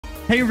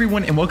Hey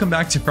everyone, and welcome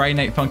back to Friday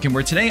Night Funkin',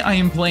 where today I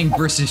am playing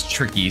versus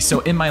Tricky.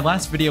 So in my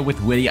last video with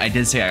Witty, I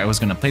did say I was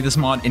going to play this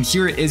mod, and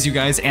here it is, you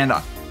guys, and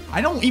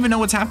I don't even know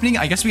what's happening.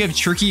 I guess we have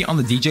Tricky on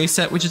the DJ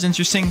set, which is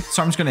interesting,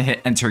 so I'm just going to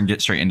hit enter and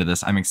get straight into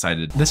this. I'm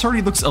excited. This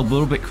already looks a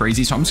little bit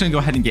crazy, so I'm just going to go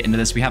ahead and get into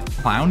this. We have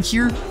Clown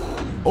here.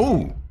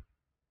 Oh,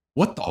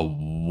 what the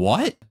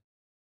what?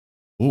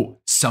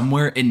 Oh,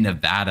 somewhere in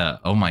Nevada.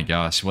 Oh my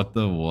gosh, what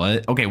the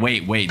what? Okay,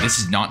 wait, this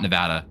is not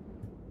Nevada.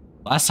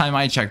 Last time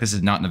I checked, this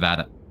is not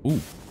Nevada. Ooh.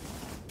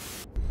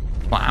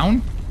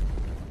 Clown?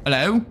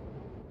 Hello?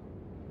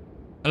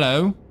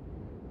 Hello?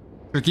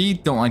 Tricky,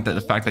 don't like the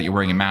fact that you're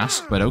wearing a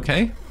mask, but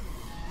okay.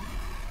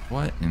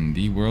 What in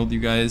the world, you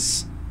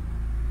guys?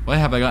 What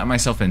have I gotten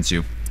myself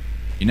into?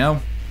 You know,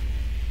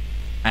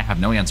 I have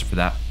no answer for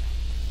that.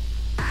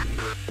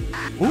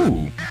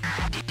 Ooh.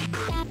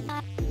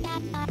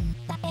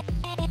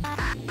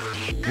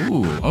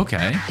 Ooh,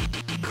 okay.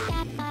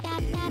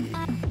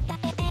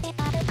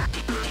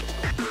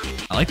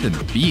 I like the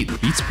beat. The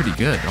beat's pretty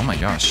good. Oh my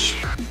gosh.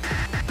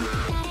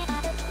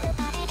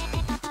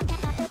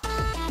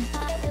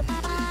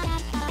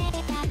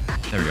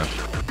 There we go.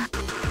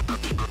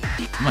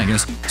 Oh my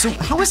goodness. So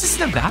how is this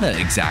Nevada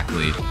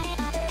exactly?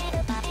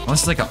 Oh,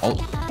 this is like a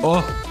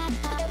oh,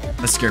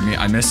 that scared me.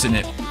 I missed in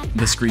it.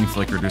 The screen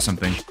flickered or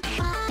something.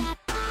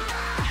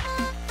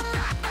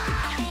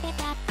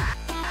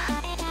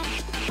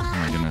 Oh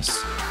my goodness.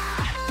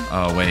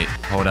 Oh wait,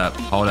 hold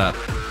up.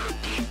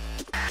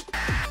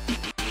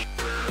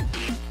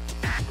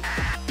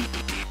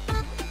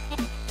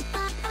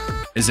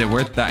 Is it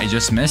worth that I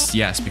just missed?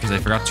 Yes, because I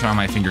forgot to turn on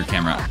my finger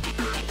camera.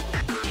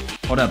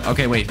 Hold up.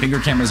 Okay, wait. Finger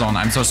camera's on.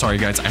 I'm so sorry,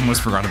 guys. I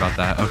almost forgot about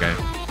that. Okay.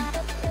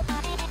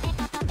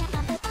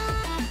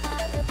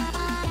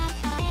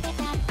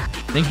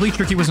 Thankfully,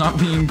 Tricky was not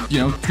being, you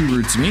know, too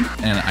rude to me,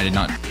 and I did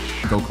not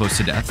go close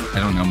to death. I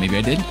don't know. Maybe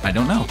I did. I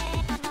don't know.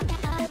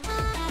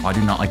 Oh, I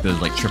do not like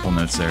those, like, triple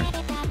notes there.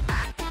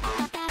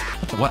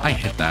 What the what? I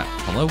hit that.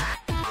 Hello?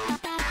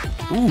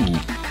 Ooh.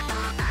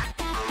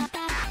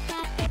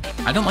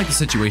 I don't like the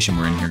situation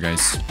we're in here,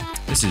 guys.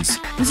 This is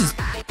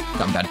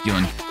got a bad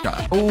feeling.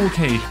 Oh,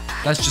 okay.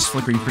 That's just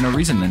flickering for no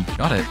reason then.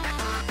 Got it.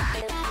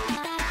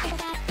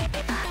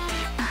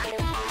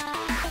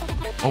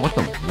 Oh, what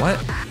the what?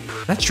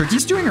 That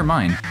Tricky's doing or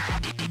mine?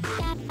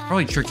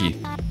 Probably Tricky.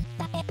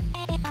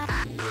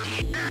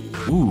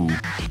 Ooh.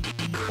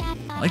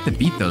 I like the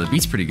beat though. The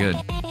beat's pretty good.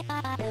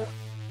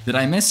 Did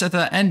I miss at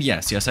the end?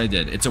 Yes, I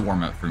did. It's a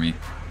warm-up for me.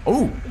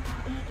 Oh.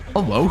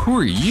 Hello, who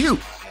are you?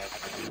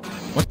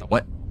 What the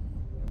what?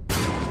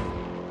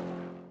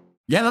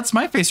 Yeah, that's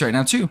my face right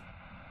now, too.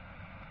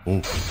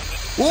 Oh.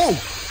 Whoa!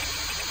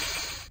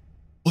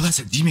 Oh, that's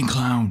a demon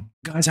clown.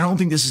 Guys, I don't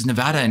think this is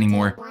Nevada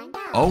anymore.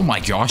 Oh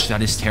my gosh,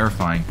 that is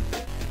terrifying.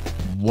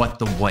 What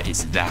the what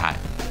is that?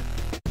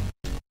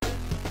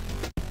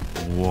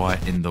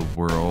 What in the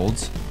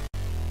world?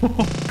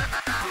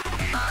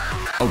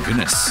 Oh,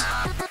 goodness.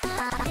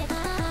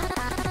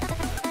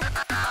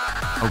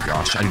 Oh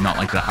gosh, I do not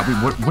like that. I mean,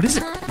 what is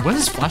it? What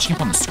is flashing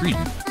up on the screen?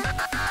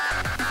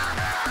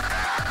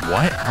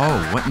 What?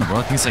 Oh, what in the world?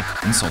 I think it's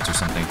like insults or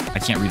something. I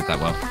can't read it that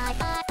well.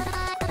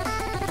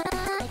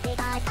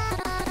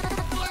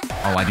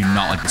 Oh, I do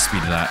not like the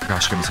speed of that.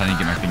 Gosh goodness, I didn't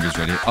get my fingers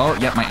ready. Oh,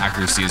 yep, my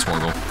accuracy is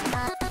horrible.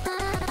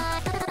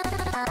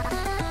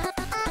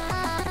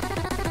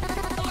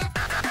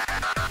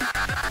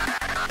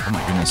 Oh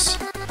my goodness.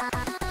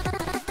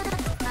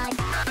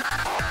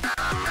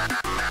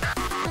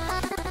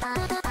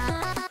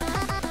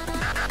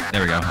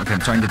 There we go. Okay,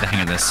 I'm starting to get the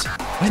hang of this.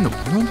 What in the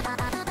world?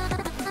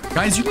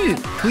 Guys, you need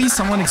to, please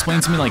someone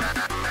explain to me, like,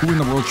 who in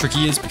the world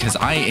Tricky is, because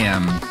I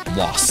am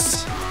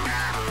lost.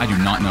 I do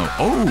not know.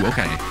 Oh,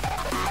 okay.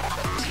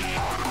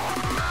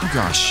 Oh,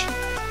 gosh.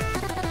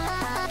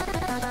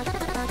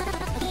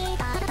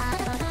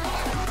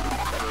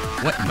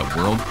 What in the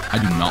world? I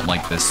do not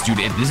like this. Dude,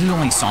 if this is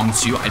only song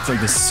 2, I feel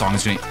like these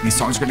songs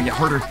are gonna get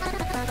harder.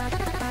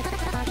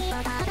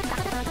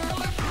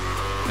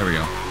 There we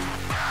go.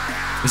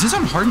 This is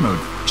on hard mode.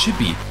 It should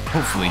be,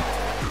 hopefully.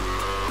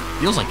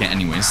 Feels like it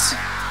anyways.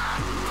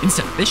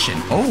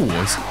 Insufficient. Oh,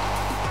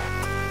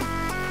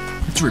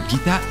 have to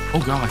repeat that? Oh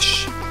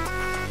gosh.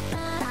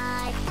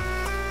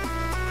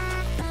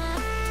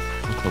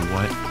 What the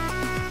what?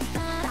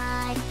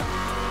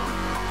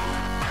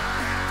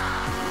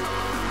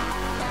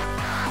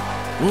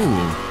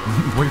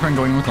 Ooh, boyfriend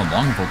going with the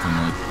long vocal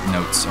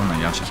notes. Oh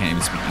my gosh, I can't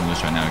even speak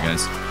English right now,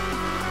 guys.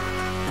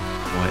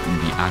 What in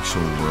the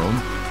actual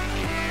world?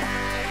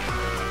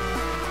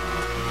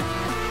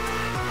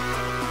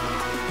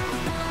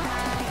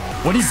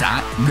 What is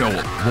that? No,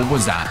 what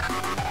was that?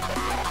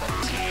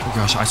 Oh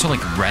gosh, I saw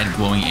like red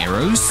glowing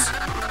arrows.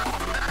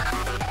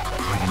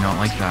 Oh, I did not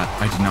like that.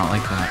 I did not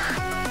like that.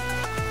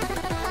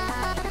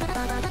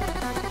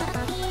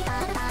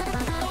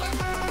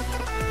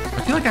 I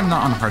feel like I'm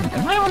not on hard mode.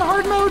 Am I on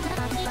hard mode?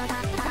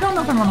 I don't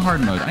know if I'm on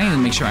hard mode. I need to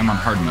make sure I'm on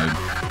hard mode.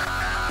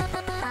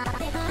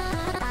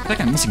 I feel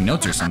like I'm missing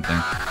notes or something.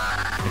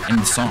 Like in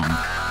the song.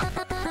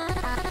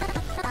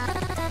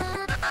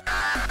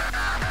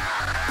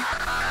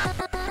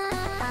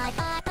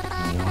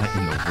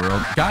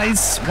 world?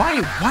 Guys, why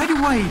do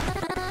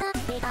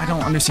I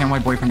don't understand why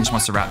Boyfriend just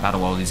wants to rap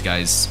battle all these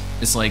guys.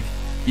 It's like,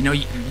 you know,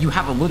 you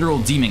have a literal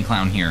demon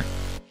clown here.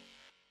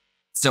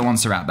 Still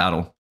wants to rap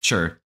battle.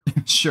 Sure.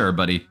 Sure,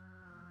 buddy.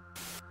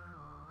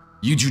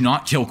 You do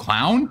not kill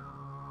clown?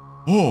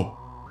 Oh.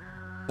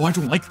 Oh, I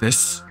don't like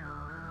this.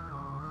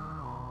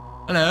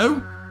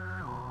 Hello?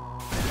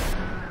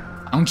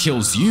 Clown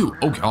kills you.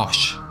 Oh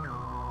gosh.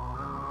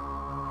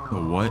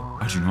 Oh, what?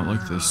 I do not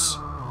like this.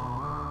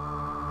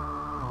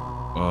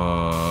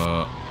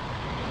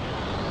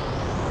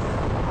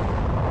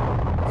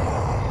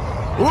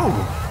 Whoa!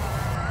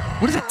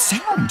 What is that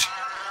sound?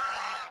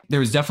 There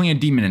was definitely a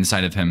demon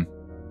inside of him.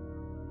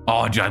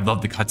 Oh, dude, I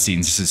love the cutscenes.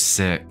 This is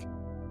sick.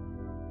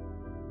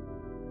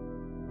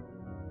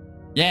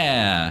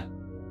 Yeah.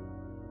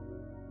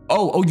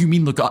 Oh, you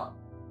mean look up?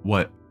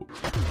 What?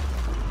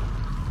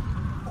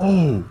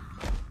 Oh,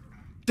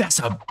 that's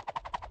a...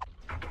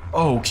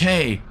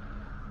 Okay.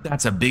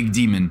 That's a big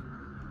demon.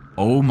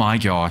 Oh my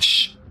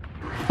gosh.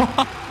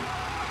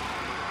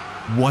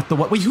 What the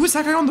what? Wait, who is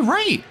that guy on the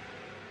right?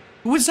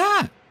 Who is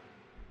that?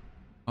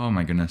 Oh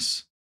my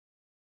goodness.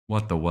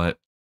 What the what?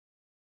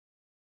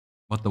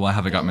 What the what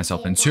have I got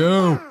myself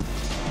into?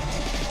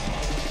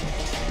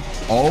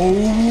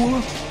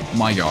 Oh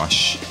my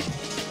gosh.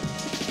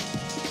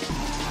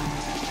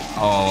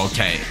 Oh,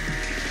 okay.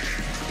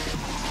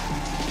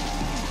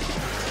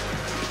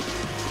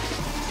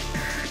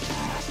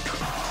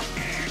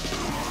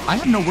 I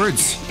have no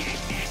words.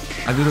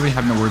 I literally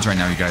have no words right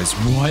now, you guys.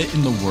 What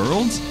in the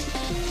world?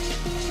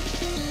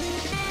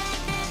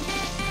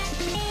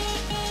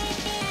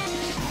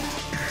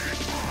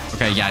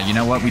 Okay, yeah, you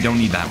know what? We don't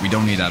need that. We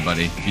don't need that,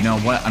 buddy. You know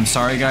what? I'm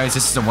sorry, guys.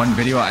 This is the one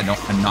video.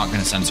 I'm not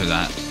gonna censor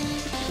that.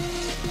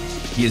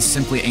 He is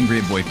simply angry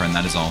at Boyfriend.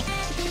 That is all.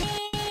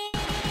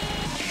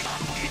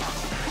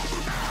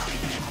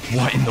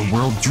 What in the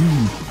world,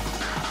 dude?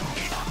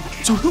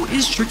 So who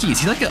is Tricky? Is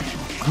he like a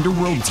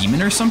underworld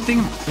demon or something?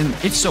 And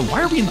if so,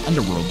 why are we in the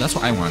underworld? That's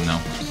what I want to know.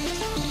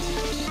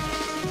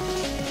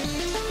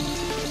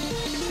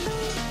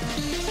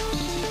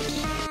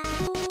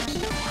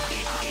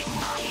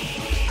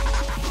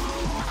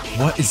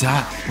 What is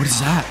that? What is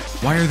that?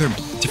 Why are there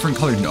different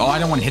colored? Oh, I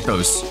don't want to hit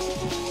those.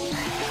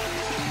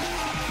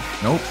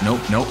 Nope,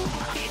 nope, nope.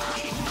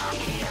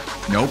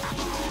 Nope.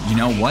 You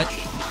know what?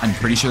 I'm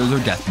pretty sure those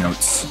are death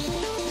notes.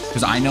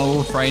 Because I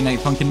know Friday Night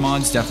Funkin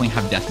mods definitely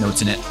have death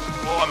notes in it.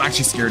 Oh, I'm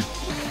actually scared.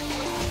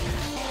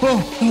 Oh,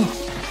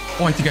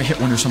 I think I hit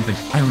one or something.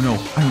 I don't know.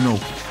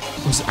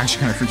 This is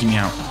actually kind of freaking me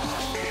out.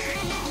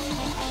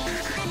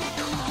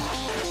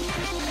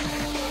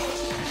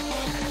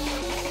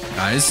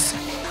 Guys,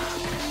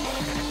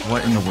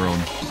 what in the world?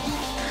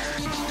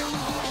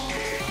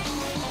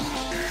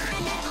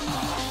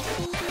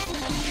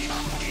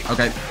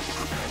 Okay,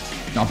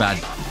 not bad.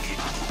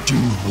 Dude,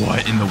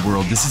 what in the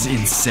world? This is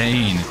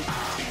insane.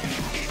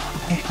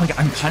 Oh my God,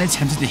 I'm kind of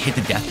tempted to hit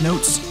the death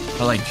notes,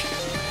 but like,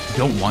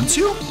 don't want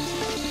to?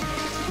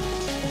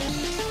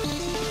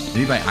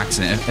 Maybe by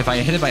accident. If I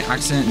hit it by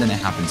accident, then it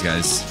happens,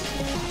 guys.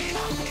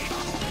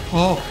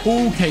 Oh,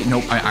 okay.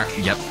 Nope.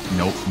 Yep.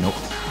 Nope.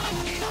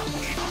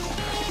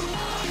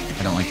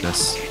 I don't like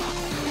this.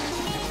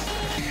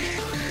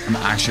 I'm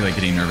actually like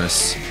getting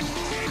nervous.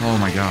 Oh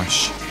my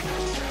gosh.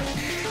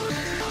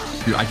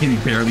 Dude, I can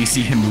barely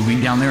see him moving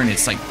down there and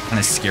it's like kind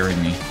of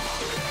scaring me.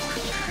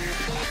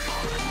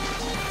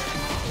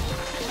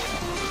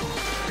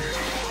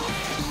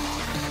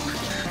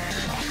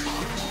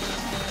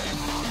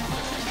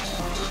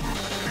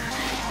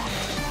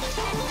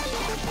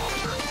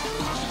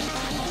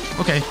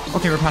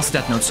 Okay, we're past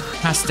death notes.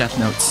 Past death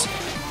notes.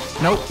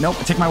 Nope,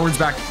 I take my words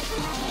back.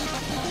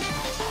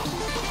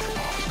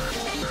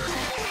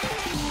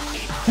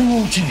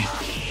 Okay.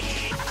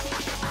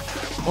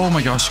 Oh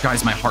my gosh,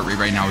 guys, my heart rate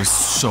right now is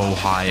so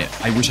high.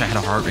 I wish I had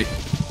a heart rate.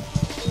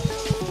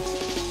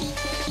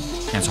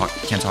 Can't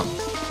talk.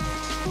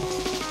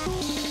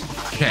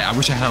 Okay, I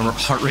wish I had a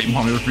heart rate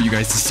monitor for you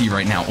guys to see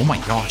right now. Oh my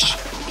gosh.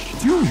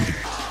 Dude.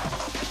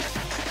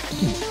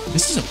 Ooh,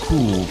 this is a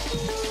cool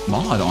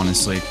mod,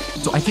 honestly.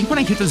 So I think when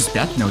I hit those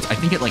death notes, I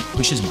think it like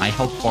pushes my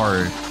health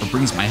bar or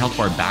brings my health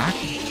bar back.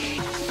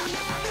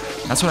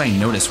 That's what I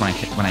noticed when I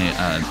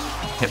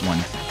hit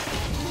one.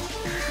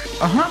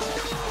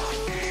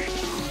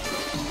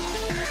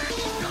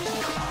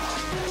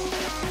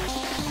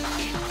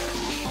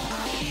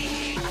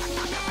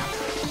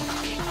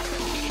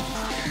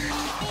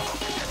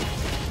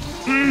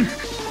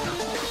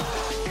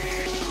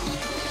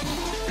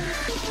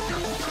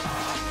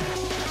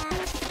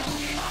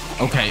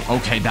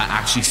 Okay, that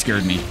actually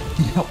scared me.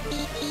 No.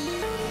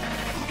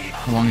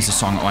 How long is this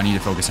song? Oh, I need to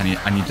focus. I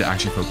need to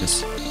actually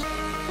focus.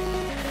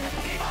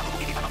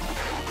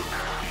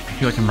 I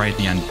feel like I'm right at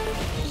the end.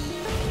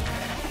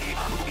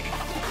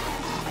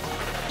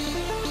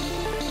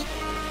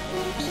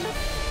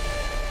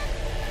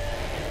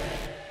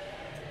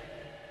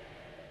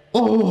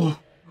 Oh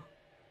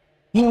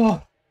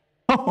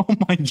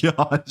my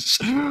gosh.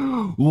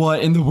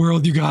 What in the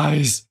world, you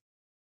guys?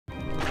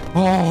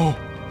 Oh,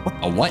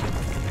 what?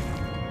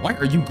 Why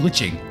are you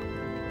glitching?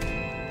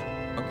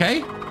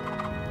 Okay.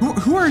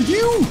 Who are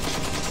you?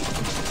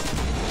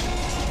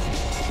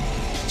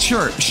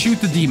 Sure, shoot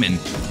the demon.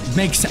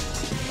 Makes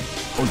sense.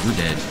 Oh, you're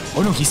dead.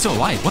 Oh no, he's still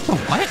alive. What the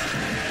what?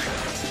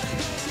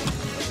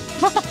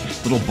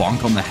 Little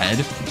bonk on the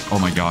head. Oh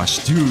my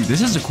gosh, dude,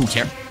 this is a cool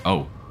character.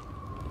 Oh.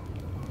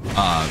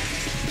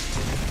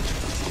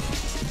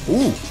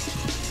 Ooh.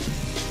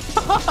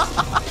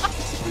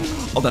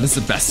 Oh, that is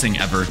the best thing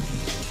ever.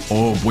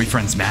 Oh,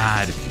 boyfriend's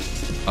mad.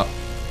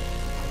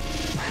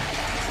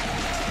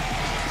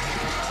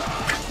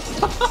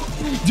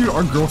 Dude,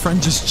 our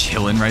girlfriend just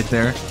chilling right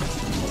there.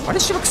 Why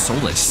does she look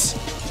soulless?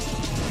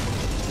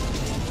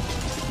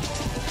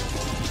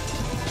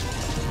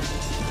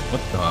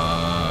 What the...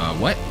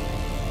 what?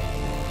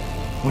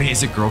 Wait,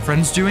 is it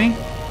girlfriend's doing?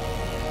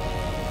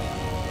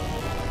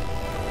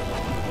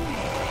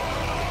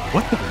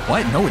 What the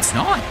what? No, it's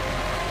not.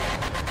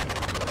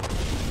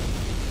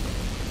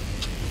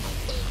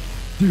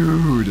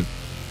 Dude.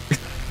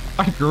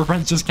 My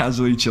girlfriend's just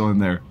casually chilling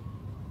there.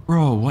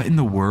 Bro, what in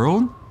the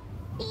world?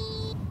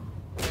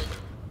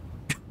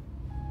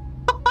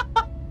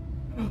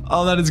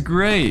 Oh, that is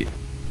great.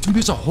 Dude,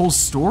 there's a whole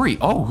story.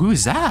 Oh, who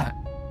is that?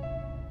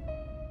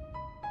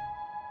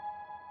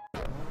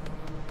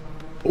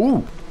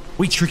 Oh,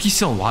 wait, Tricky's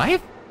still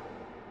alive?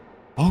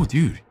 Oh,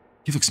 dude,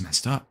 he looks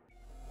messed up.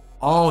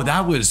 Oh,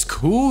 that was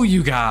cool,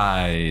 you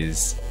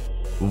guys.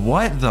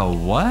 What the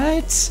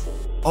what?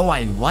 Oh,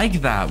 I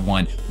like that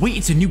one. Wait,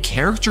 it's a new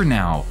character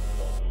now.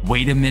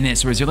 Wait a minute,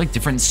 so is there like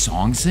different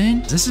songs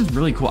in? This is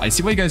really cool. I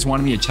see why you guys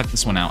wanted me to check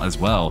this one out as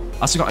well.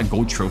 I also got a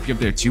gold trophy up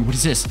there too. What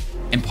is this?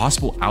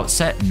 Impossible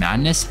Outset,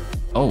 Madness.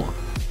 Oh,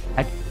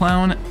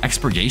 HeckClown,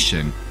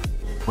 Expurgation.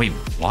 Wait,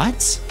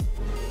 what?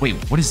 Wait,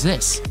 what is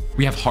this?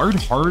 We have hard,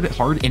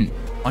 and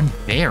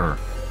unfair.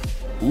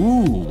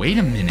 Ooh, wait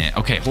a minute.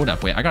 Okay, hold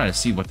up. Wait, I gotta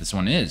see what this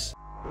one is.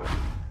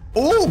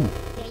 Oh!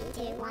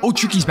 Oh,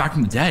 Tricky's back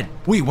from the dead.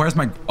 Wait, where's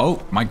my...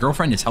 oh, my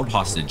girlfriend is held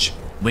hostage.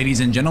 Ladies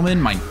and gentlemen,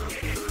 my...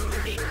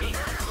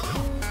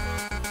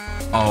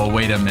 oh,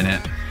 wait a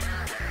minute.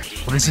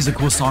 Well, this is a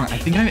cool song. I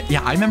think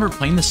I remember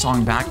playing this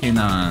song back in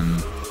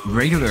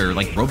regular,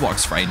 like,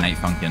 Roblox Friday Night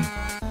Funkin.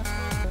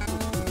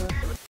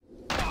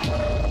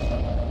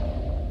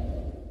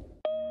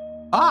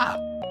 Ah!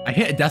 I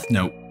hit a death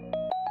note.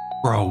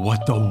 Bro,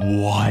 what the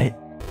what?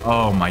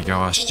 Oh my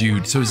gosh,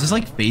 dude. So is this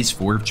like phase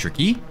 4 of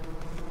Tricky?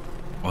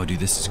 Oh, dude,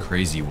 this is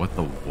crazy. What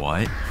the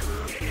what?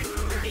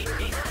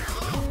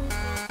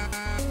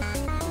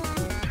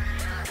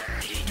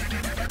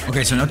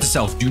 Okay, so note to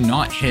self, do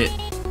not hit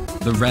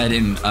the red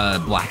and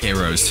black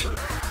arrows.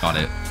 Got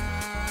it.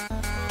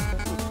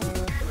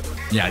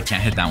 Yeah, I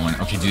can't hit that one.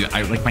 Okay, dude,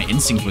 like my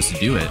instinct was to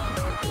do it.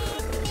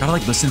 Gotta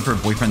like listen for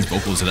boyfriend's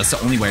vocals, so that's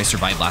the only way I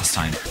survived last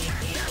time.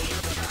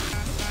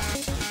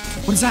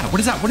 What is that? What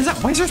is that? What is that?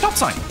 Why is there a stop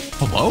sign?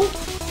 Hello?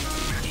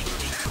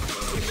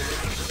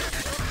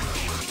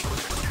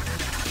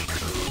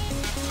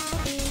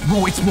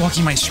 Bro, it's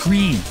blocking my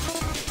screen.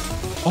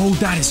 Oh,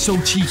 that is so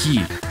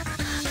cheeky.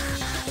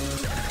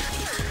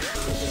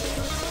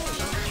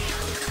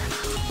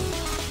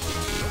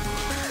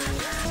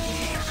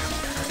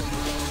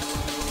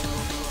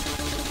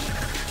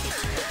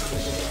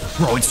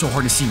 Bro, it's so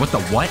hard to see. What the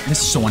what? This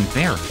is so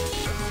unfair.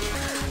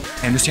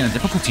 I understand the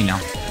difficulty now.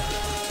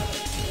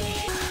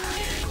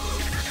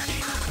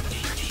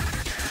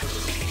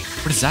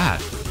 What is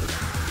that?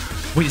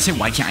 Wait, it said,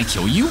 why can't I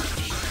kill you?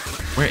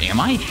 Where am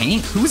I?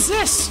 Hank? Who is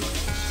this?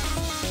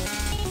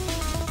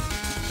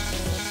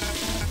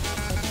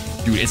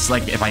 Dude, it's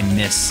like if I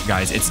miss,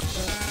 guys, it's...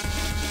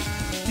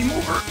 game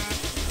over.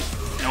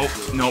 Nope,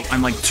 nope,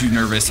 I'm like too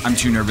nervous. I'm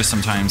too nervous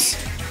sometimes.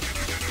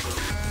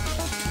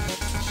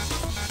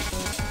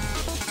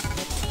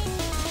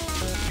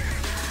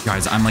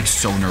 Guys, I'm like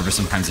so nervous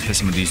sometimes to hit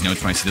some of these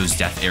notes when I see those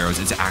death arrows.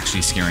 It's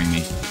actually scaring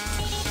me.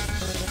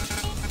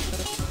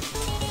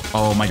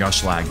 Oh my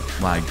gosh, lag.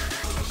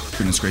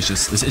 Goodness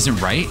gracious, this isn't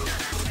right.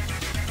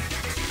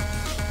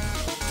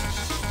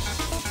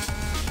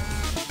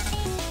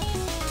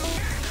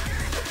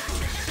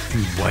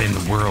 Dude, what in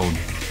the world?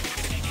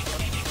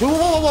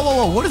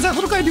 Whoa, what is that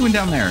little guy doing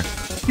down there?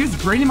 He was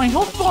draining my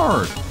health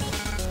bar.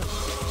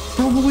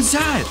 Bro, what was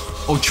that?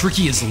 Oh,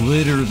 Tricky is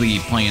literally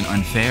playing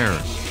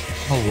unfair.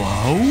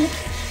 Hello?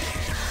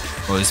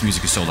 Oh, this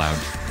music is so loud.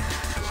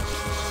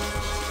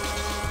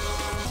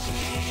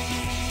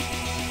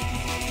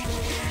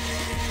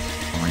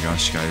 Oh my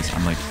gosh, guys,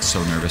 I'm like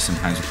so nervous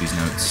sometimes with these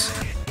notes.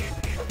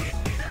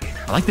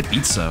 I like the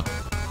beats though.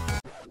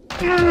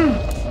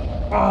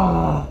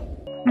 Oh.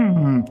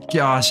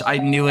 Gosh, I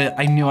knew it.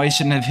 I knew I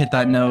shouldn't have hit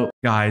that note.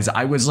 Guys,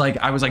 I was like,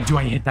 do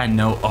I hit that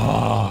note?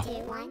 Oh.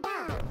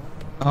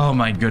 Oh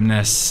my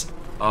goodness.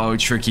 Oh,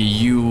 Tricky,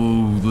 you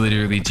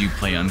literally do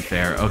play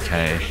unfair.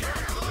 Okay.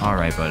 All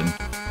right, bud.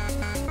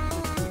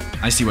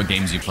 I see what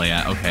games you play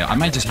at. Okay, I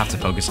might just have to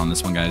focus on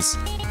this one, guys.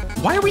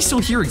 Why are we still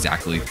here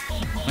exactly?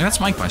 Like, that's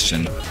my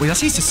question. Wait,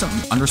 that's he's just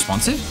something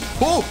unresponsive?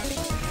 Oh!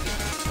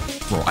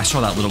 Bro, I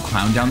saw that little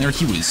clown down there.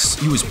 He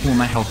was pulling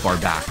my health bar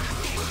back.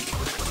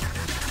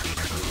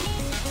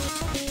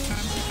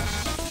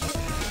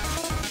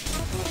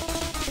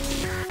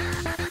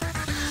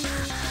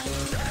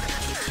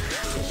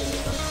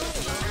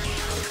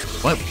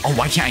 What? Oh,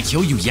 why can't I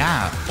kill you?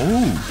 Yeah.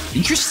 Oh,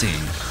 interesting.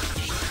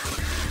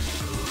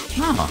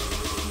 Huh.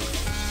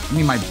 I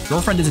mean, my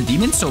girlfriend is a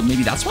demon, so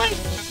maybe that's why?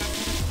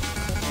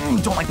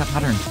 Don't like that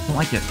pattern. Don't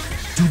like it.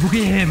 Dude, look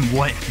at him.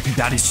 What? Dude,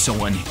 that is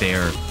so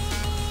unfair.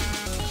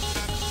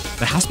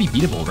 That has to be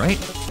beatable, right?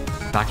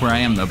 Back where I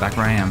am, though. Back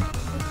where I am.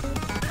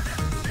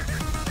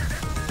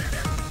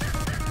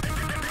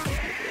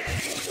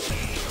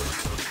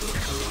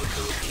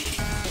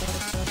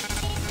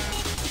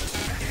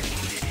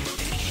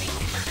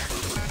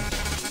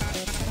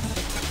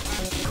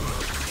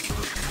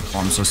 Oh,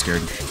 I'm so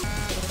scared.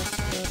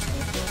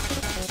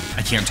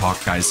 I can't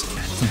talk, guys.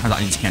 Sometimes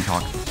I just can't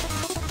talk.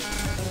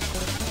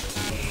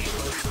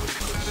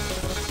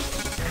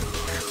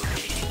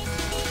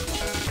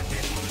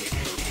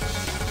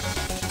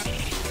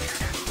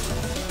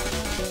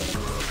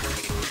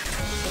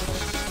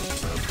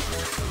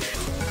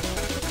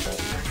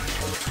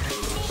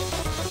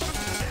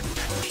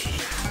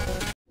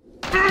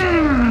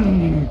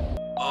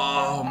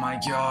 Oh my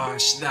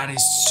gosh, that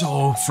is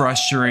so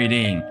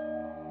frustrating.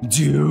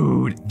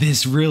 Dude,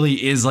 this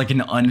really is like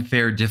an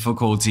unfair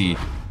difficulty.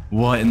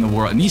 What in the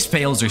world? And these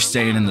fails are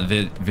staying in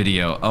the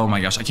video. Oh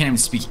my gosh, I can't even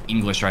speak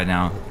English right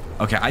now.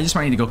 Okay, I just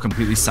might need to go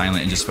completely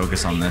silent and just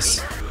focus on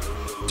this.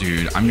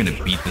 Dude, I'm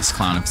gonna beat this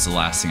clown if it's the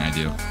last thing I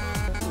do.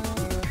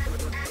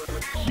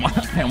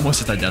 I almost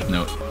hit that death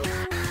note.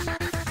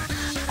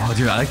 Oh,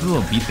 dude, I like the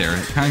little beat there.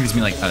 It kind of gives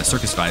me like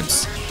circus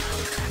vibes.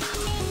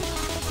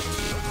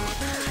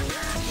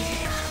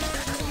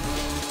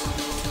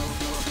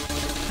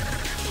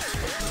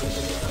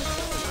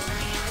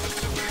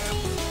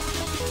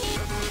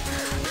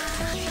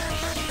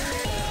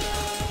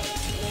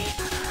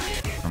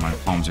 My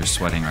palms are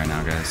sweating right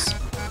now, guys.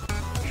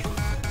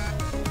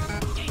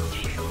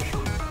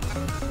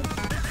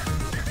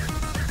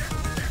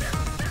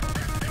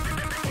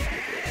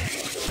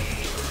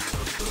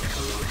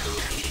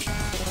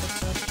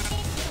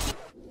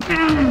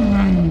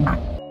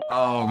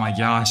 Oh my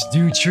gosh,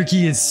 dude,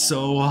 Tricky is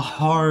so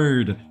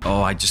hard.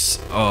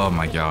 Oh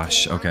my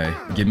gosh. Okay,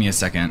 give me a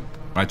second.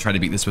 I try to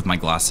beat this with my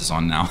glasses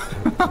on now.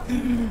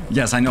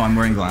 Yes, I know I'm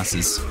wearing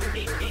glasses.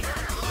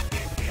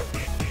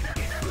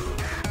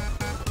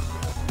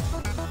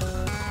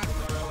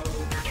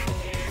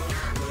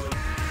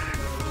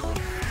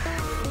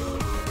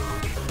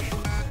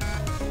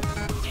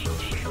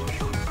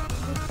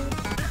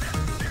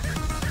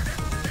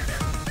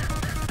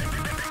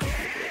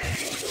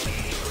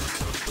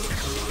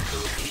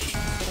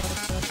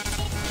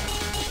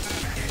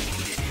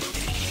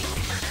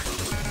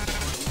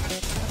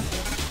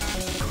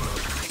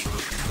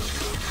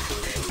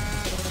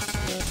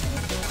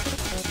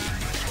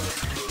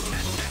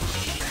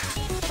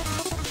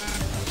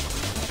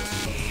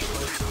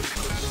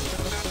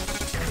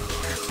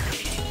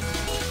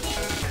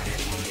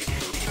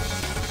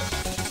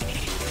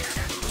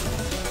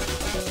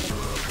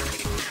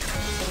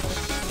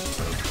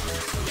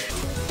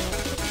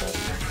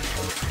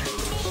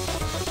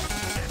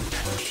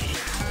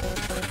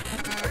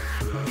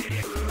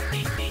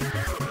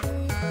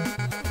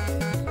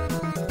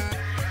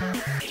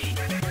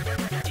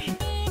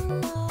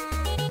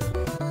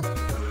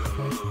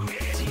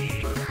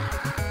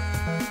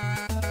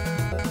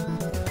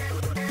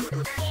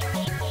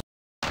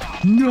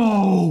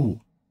 No!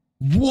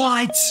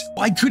 What?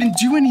 I couldn't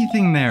do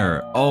anything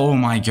there. Oh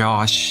my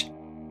gosh.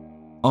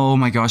 Oh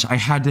my gosh, I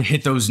had to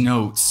hit those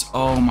notes.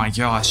 Oh my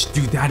gosh,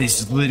 dude, that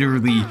is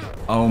literally...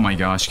 Oh my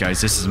gosh,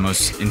 guys, this is the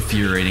most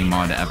infuriating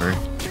mod ever.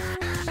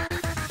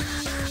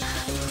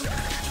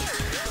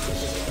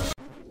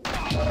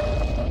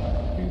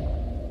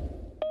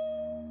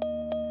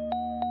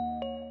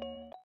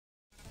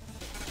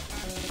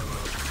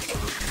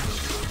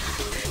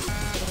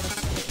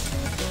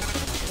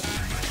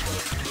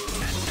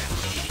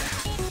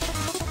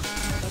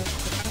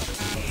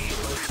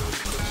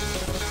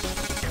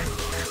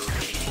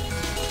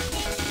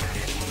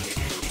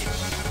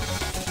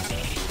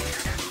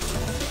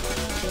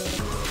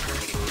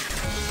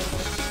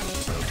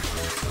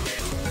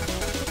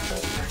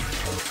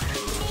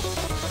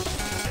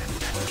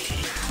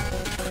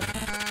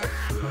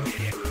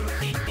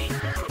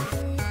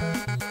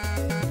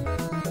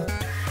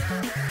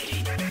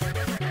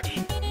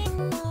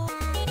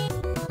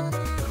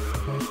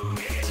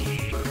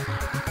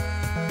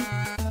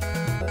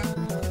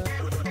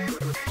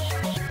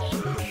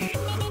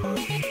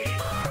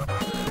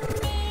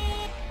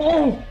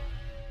 Oh!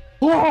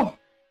 Oh!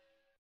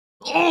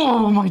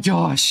 Oh my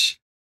gosh!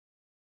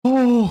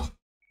 Oh!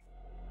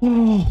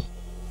 Oh!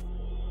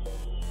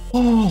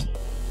 Oh!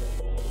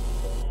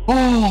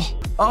 Oh!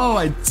 Oh,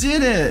 I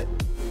did it!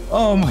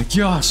 Oh my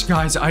gosh,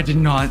 guys, I did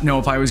not know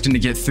if I was gonna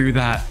get through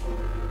that.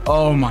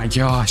 Oh my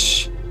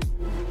gosh.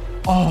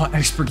 Oh,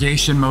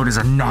 expurgation mode is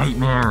a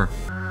nightmare.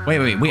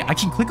 Wait, I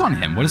can click on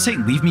him. What does it say?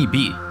 Leave me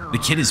be. The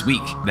kid is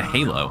weak. The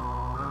halo.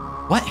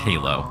 What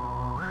halo?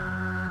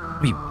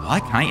 Wait,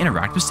 what? Can I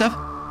interact with stuff?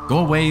 Go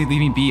away, leave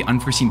me be,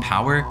 unforeseen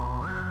power.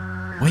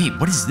 Wait,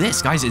 what is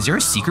this? Guys, is there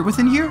a secret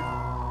within here?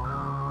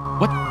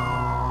 What?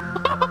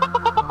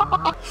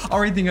 All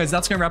right, then guys,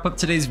 that's gonna wrap up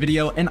today's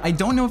video. And I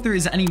don't know if there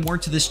is any more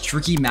to this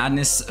tricky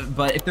madness,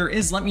 but if there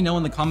is, let me know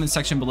in the comment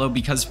section below,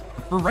 because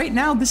for right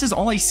now, this is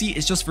all I see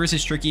is just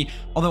versus Tricky.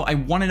 Although I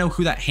want to know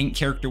who that Hank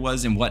character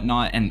was and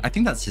whatnot, and I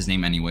think that's his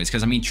name anyways,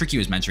 because I mean, Tricky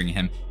was mentioning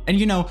him. And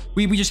you know,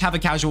 we just have a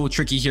casual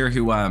Tricky here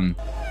who,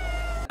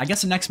 I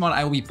guess the next mod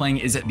I will be playing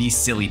is the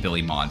Silly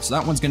Billy mod. So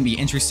that one's going to be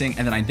interesting.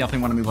 And then I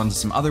definitely want to move on to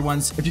some other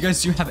ones. If you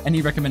guys do have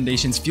any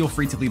recommendations, feel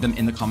free to leave them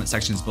in the comment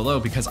sections below,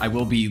 because I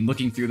will be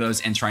looking through those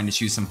and trying to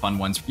choose some fun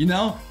ones. You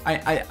know,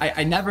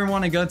 I never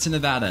want to go to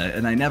Nevada,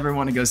 and I never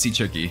want to go see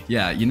Tricky.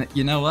 Yeah,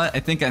 you know what?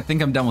 I think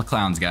I'm done with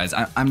clowns, guys.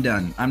 I'm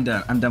done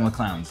with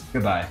clowns.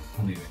 Goodbye.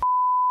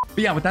 But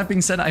yeah, with that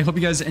being said, I hope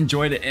you guys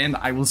enjoyed it, and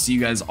I will see you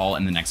guys all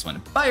in the next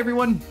one. Bye,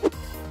 everyone.